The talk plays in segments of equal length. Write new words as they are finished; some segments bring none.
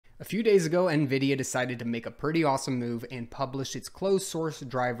A few days ago, NVIDIA decided to make a pretty awesome move and published its closed source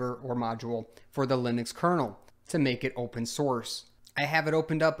driver or module for the Linux kernel to make it open source. I have it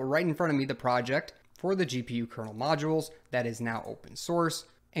opened up right in front of me, the project for the GPU kernel modules that is now open source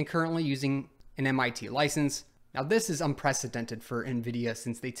and currently using an MIT license. Now this is unprecedented for NVIDIA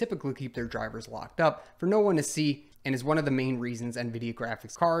since they typically keep their drivers locked up for no one to see, and is one of the main reasons NVIDIA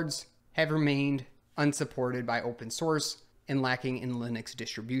graphics cards have remained unsupported by open source and lacking in Linux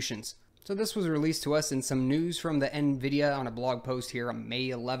distributions. So this was released to us in some news from the NVIDIA on a blog post here on May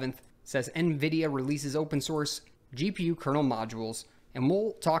 11th. It says NVIDIA releases open source GPU kernel modules, and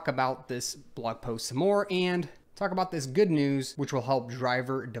we'll talk about this blog post some more and talk about this good news which will help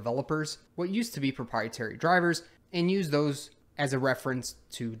driver developers, what used to be proprietary drivers, and use those as a reference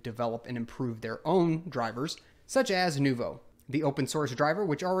to develop and improve their own drivers, such as Nuvo, the open source driver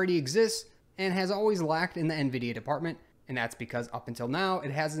which already exists and has always lacked in the NVIDIA department. And that's because up until now,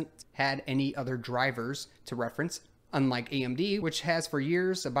 it hasn't had any other drivers to reference, unlike AMD, which has for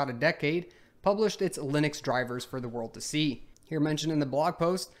years, about a decade, published its Linux drivers for the world to see. Here mentioned in the blog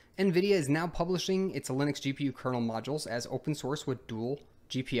post, NVIDIA is now publishing its Linux GPU kernel modules as open source with dual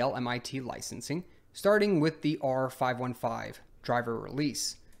GPL MIT licensing, starting with the R515 driver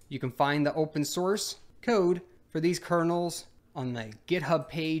release. You can find the open source code for these kernels on the GitHub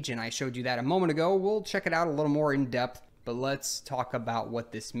page, and I showed you that a moment ago. We'll check it out a little more in depth. But let's talk about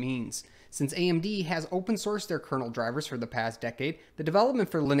what this means. Since AMD has open sourced their kernel drivers for the past decade, the development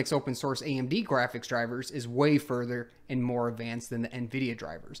for Linux open source AMD graphics drivers is way further and more advanced than the NVIDIA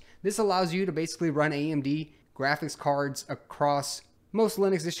drivers. This allows you to basically run AMD graphics cards across most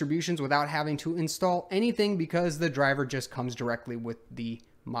Linux distributions without having to install anything because the driver just comes directly with the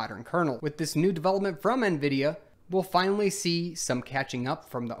modern kernel. With this new development from NVIDIA, we'll finally see some catching up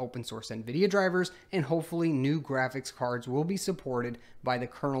from the open source NVIDIA drivers, and hopefully new graphics cards will be supported by the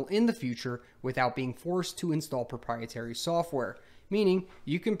kernel in the future without being forced to install proprietary software, meaning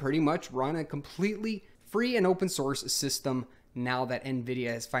you can pretty much run a completely free and open source system now that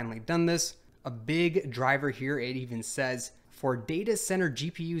NVIDIA has finally done this. A big driver here, it even says, for data center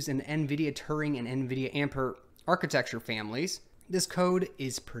GPUs in NVIDIA Turing and NVIDIA Ampere architecture families, this code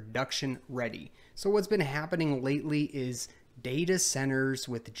is production ready. So what's been happening lately is data centers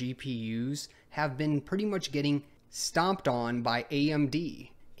with GPUs have been pretty much getting stomped on by AMD.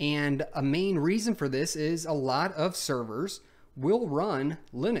 And a main reason for this is a lot of servers will run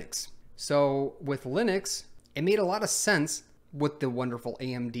Linux. So with Linux, it made a lot of sense with the wonderful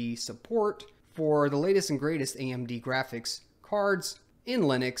AMD support for the latest and greatest AMD graphics cards in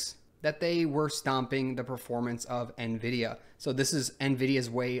Linux that they were stomping the performance of NVIDIA. So this is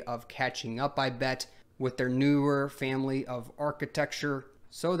NVIDIA's way of catching up, I bet, with their newer family of architecture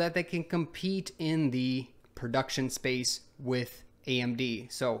so that they can compete in the production space with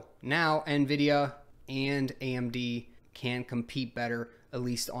AMD. So now NVIDIA and AMD can compete better, at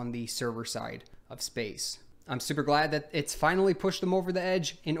least on the server side of space. I'm super glad that it's finally pushed them over the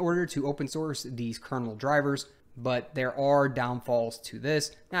edge in order to open source these kernel drivers. But there are downfalls to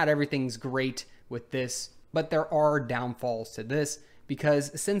this. Not everything's great with this, but there are downfalls to this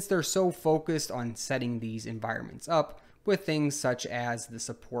because since they're so focused on setting these environments up with things such as the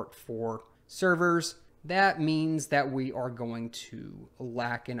support for servers, that means that we are going to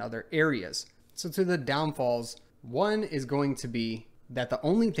lack in other areas. So to the downfalls, one is going to be that the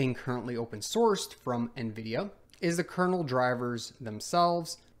only thing currently open sourced from NVIDIA is the kernel drivers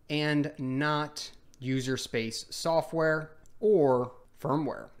themselves and not user space software or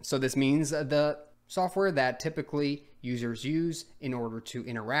firmware. So this means the software that typically users use in order to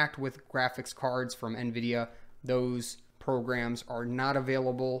interact with graphics cards from NVIDIA, those programs are not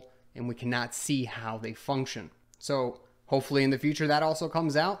available and we cannot see how they function. So hopefully in the future that also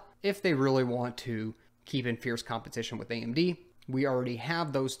comes out if they really want to keep in fierce competition with AMD. We already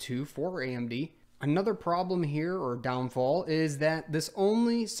have those two for AMD. Another problem here, or downfall, is that this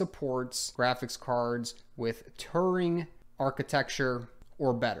only supports graphics cards with Turing architecture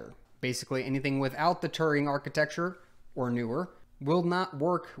or better. Basically anything without the Turing architecture or newer will not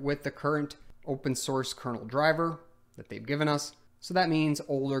work with the current open source kernel driver that they've given us. So that means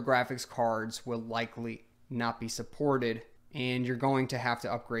older graphics cards will likely not be supported, and you're going to have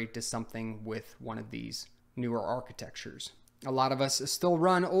to upgrade to something with one of these newer architectures. A lot of us still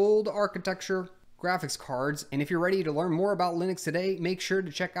run old architecture graphics cards, and if you're ready to learn more about Linux today, make sure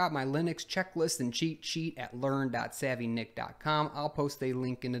to check out my Linux checklist and cheat sheet at learn.savvynik.com. I'll post a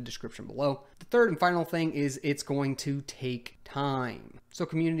link in the description below. The third and final thing is it's going to take time. So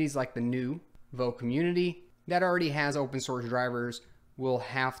communities like the new Vo community that already has open source drivers will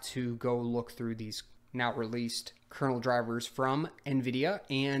have to go look through these now released kernel drivers from NVIDIA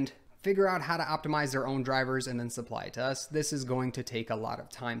and figure out how to optimize their own drivers and then supply it to us. This is going to take a lot of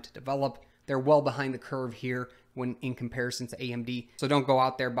time to develop. They're well behind the curve here when in comparison to AMD. So don't go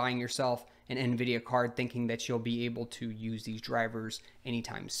out there buying yourself an NVIDIA card thinking that you'll be able to use these drivers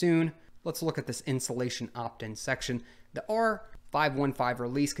anytime soon. Let's look at this installation opt-in section. The R515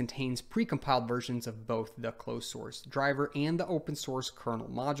 release contains precompiled versions of both the closed source driver and the open source kernel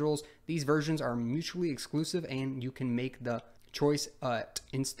modules. These versions are mutually exclusive and you can make the choice at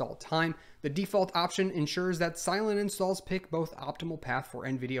install time. The default option ensures that silent installs pick both optimal path for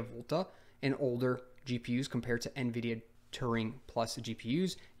NVIDIA Volta and older GPUs compared to NVIDIA Turing Plus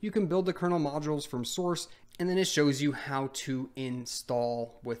GPUs. You can build the kernel modules from source, and then it shows you how to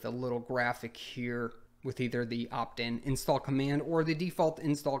install with a little graphic here with either the opt-in install command or the default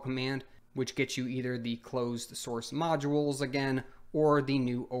install command, which gets you either the closed source modules again or the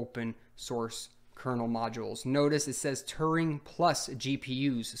new open source kernel modules. Notice it says Turing Plus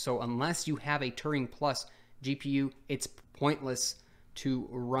GPUs, so unless you have a Turing Plus GPU, it's pointless to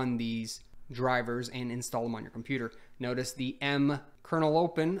run these drivers and install them on your computer. Notice the M kernel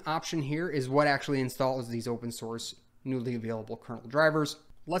open option here is what actually installs these open source newly available kernel drivers.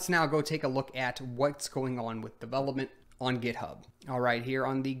 Let's now go take a look at what's going on with development on GitHub. All right, here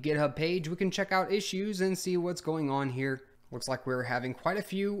on the GitHub page, we can check out issues and see what's going on here. Looks like we're having quite a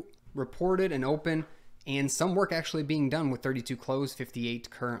few reported and open, and some work actually being done with 32 closed, 58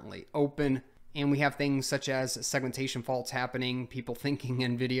 currently open. And we have things such as segmentation faults happening, people thanking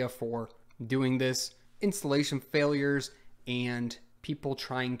NVIDIA for doing this, installation failures, and people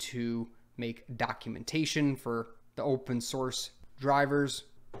trying to make documentation for the open source drivers.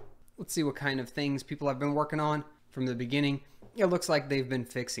 Let's see what kind of things people have been working on from the beginning. It looks like they've been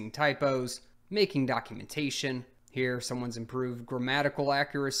fixing typos, making documentation. Here, someone's improved grammatical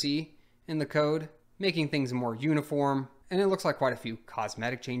accuracy in the code, making things more uniform, and it looks like quite a few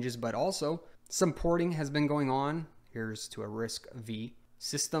cosmetic changes, but also some porting has been going on. Here's to a RISC-V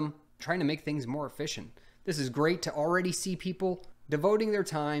system, trying to make things more efficient. This is great to already see people devoting their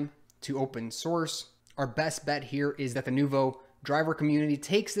time to open source. Our best bet here is that the Nouveau driver community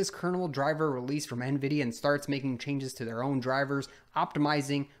takes this kernel driver release from NVIDIA and starts making changes to their own drivers,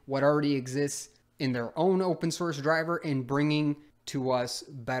 optimizing what already exists in their own open source driver and bringing to us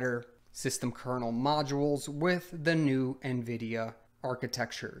better system kernel modules with the new NVIDIA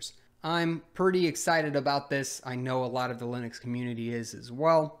architectures. I'm pretty excited about this. I know a lot of the Linux community is as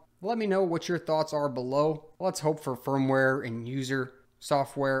well. Let me know what your thoughts are below. Let's hope for firmware and user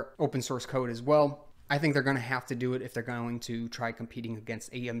software open source code as well. I think they're going to have to do it if they're going to try competing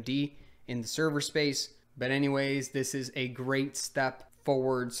against AMD in the server space. But anyways, this is a great step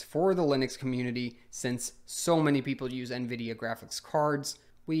forwards for the Linux community since so many people use NVIDIA graphics cards.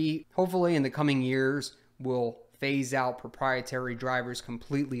 We hopefully in the coming years will phase out proprietary drivers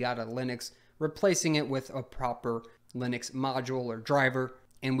completely out of Linux, replacing it with a proper Linux module or driver,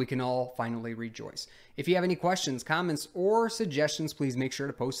 and we can all finally rejoice. If you have any questions, comments, or suggestions, please make sure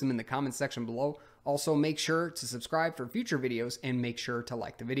to post them in the comments section below. Also, make sure to subscribe for future videos and make sure to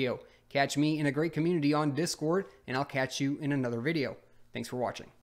like the video. Catch me in a great community on Discord, and I'll catch you in another video. Thanks for watching.